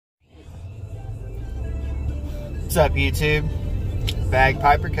What's up, YouTube?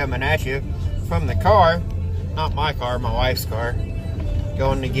 Bagpiper coming at you from the car. Not my car, my wife's car.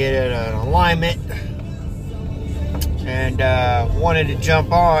 Going to get an alignment. And wanted to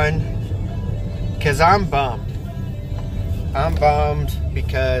jump on because I'm bummed. I'm bummed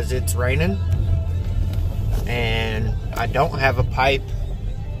because it's raining. And I don't have a pipe.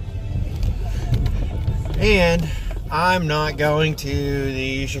 And I'm not going to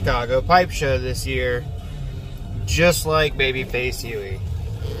the Chicago Pipe Show this year. Just like BabyFace Huey.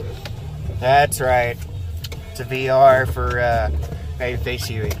 That's right. It's a VR for BabyFace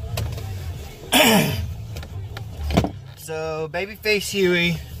Huey. So BabyFace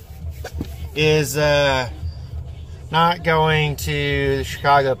Huey is not going to the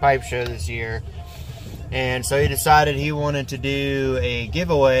Chicago Pipe Show this year. And so he decided he wanted to do a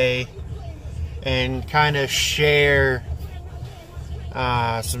giveaway and kind of share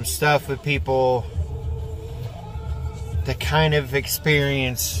some stuff with people to kind of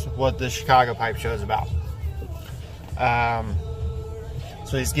experience what the Chicago Pipe Show is about.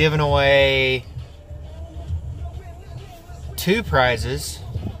 So he's giving away 2 prizes.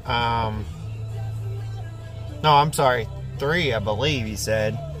 No, I'm sorry, 3, I believe he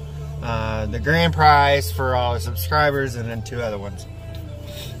said. The grand prize for all his subscribers, and then 2 other ones.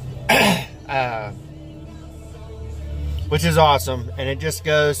 Which is awesome, and it just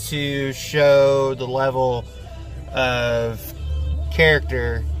goes to show the level of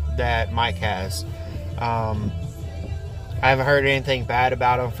character that Mike has. I haven't heard anything bad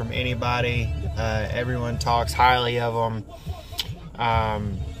about him from anybody. Everyone talks highly of him.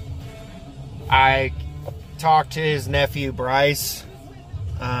 I talked to his nephew Bryce.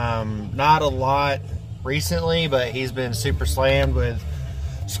 Not a lot recently, but he's been super slammed with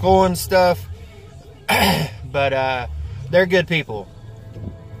school and stuff. But they're good people.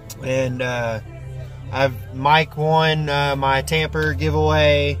 And Mike won my tamper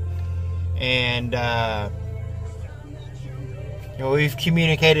giveaway, and you know, we've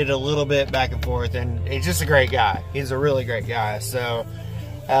communicated a little bit back and forth, and he's just a great guy. He's a really great guy. So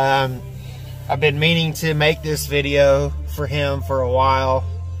I've been meaning to make this video for him for a while.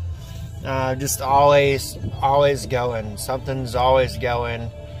 Just always going. Something's always going.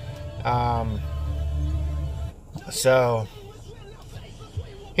 So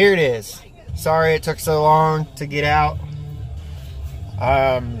here it is. Sorry it took so long to get out.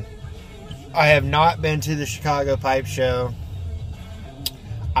 I have not been to the Chicago Pipe Show.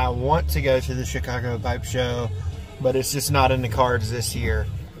 I want to go to the Chicago Pipe Show, but it's just not in the cards this year.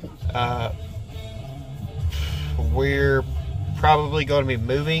 We're probably going to be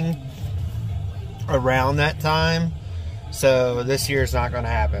moving around that time, so this year's not going to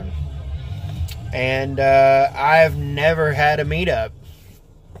happen. And I've never had a meetup.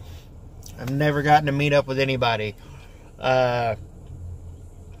 I've never gotten to meet up with anybody. I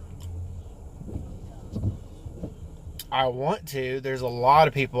want to. There's a lot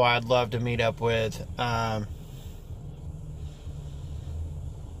of people I'd love to meet up with. And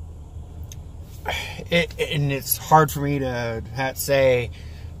it's hard for me to say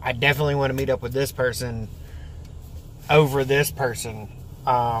I definitely want to meet up with this person over this person.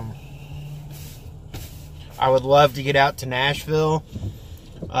 I would love to get out to Nashville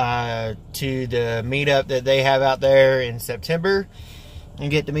to the meetup that they have out there in September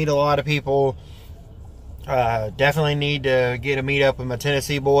and get to meet a lot of people. Definitely need to get a meetup with my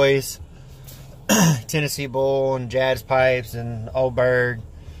Tennessee boys. Tennessee Bull and Jazz Pipes and Old Bird.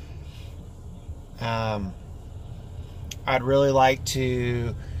 I'd really like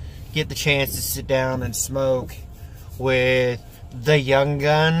to get the chance to sit down and smoke with the Young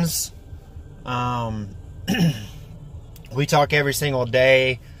Guns. We talk every single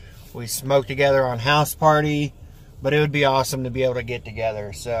day. We smoke together on house party, but it would be awesome to be able to get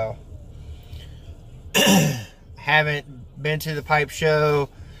together. So haven't been to the pipe show.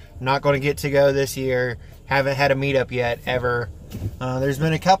 Not going to get to go this year. Haven't had a meetup yet, ever. There's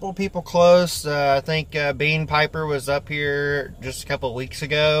been a couple people close. I think Bean Piper was up here just a couple of weeks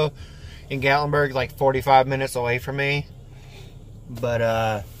ago in Gatlinburg, like 45 minutes away from me.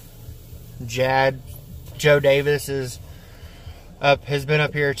 But Joe Davis has been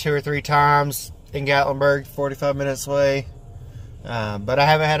up here 2 or 3 times in Gatlinburg, 45 minutes away. But I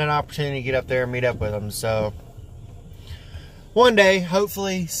haven't had an opportunity to get up there and meet up with him. So one day,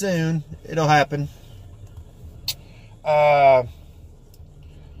 hopefully soon, it'll happen.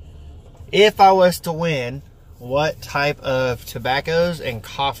 If I was to win, what type of tobaccos and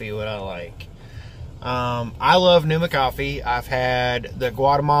coffee would I like? I love Numa coffee. I've had the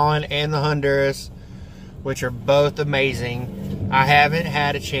Guatemalan and the Honduras, which are both amazing. I haven't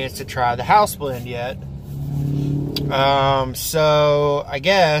had a chance to try the house blend yet. So I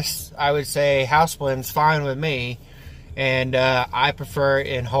guess I would say house blend's fine with me, and I prefer it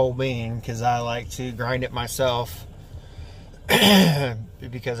in whole bean because I like to grind it myself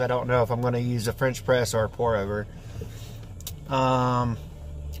because I don't know if I'm going to use a French press or a pour over. And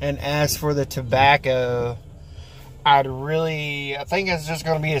as for the tobacco, I think it's just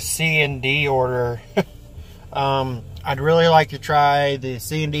going to be a C&D order. I'd really like to try the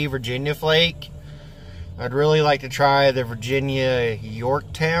C&D Virginia Flake. I'd really like to try the Virginia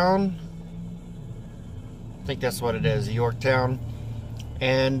Yorktown. I think that's what it is, Yorktown.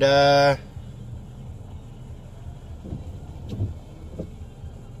 And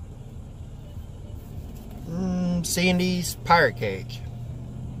C&D's Pirate Cake.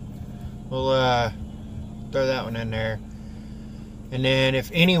 We'll throw that one in there. And then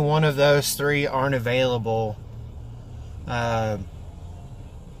if any one of those three aren't available, I'm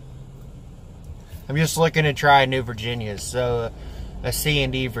just looking to try new Virginias. So a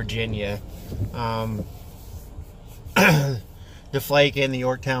C&D Virginia. The Flake and the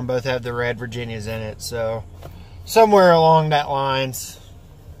Yorktown both have the red Virginias in it. So somewhere along that lines.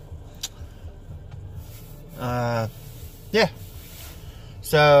 Yeah.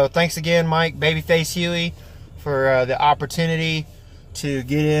 So thanks again, Mike, Babyface Huey, for the opportunity to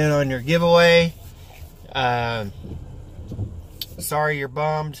get in on your giveaway. Sorry you're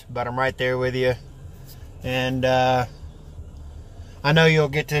bummed, but I'm right there with you. And I know you'll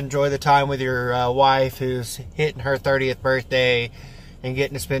get to enjoy the time with your wife who's hitting her 30th birthday and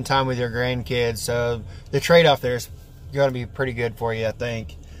getting to spend time with your grandkids. So the trade-off there is going to be pretty good for you, I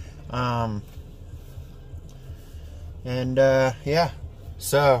think. Yeah.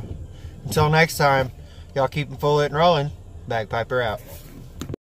 So until next time, y'all keep them full lit and rolling. Bagpiper out.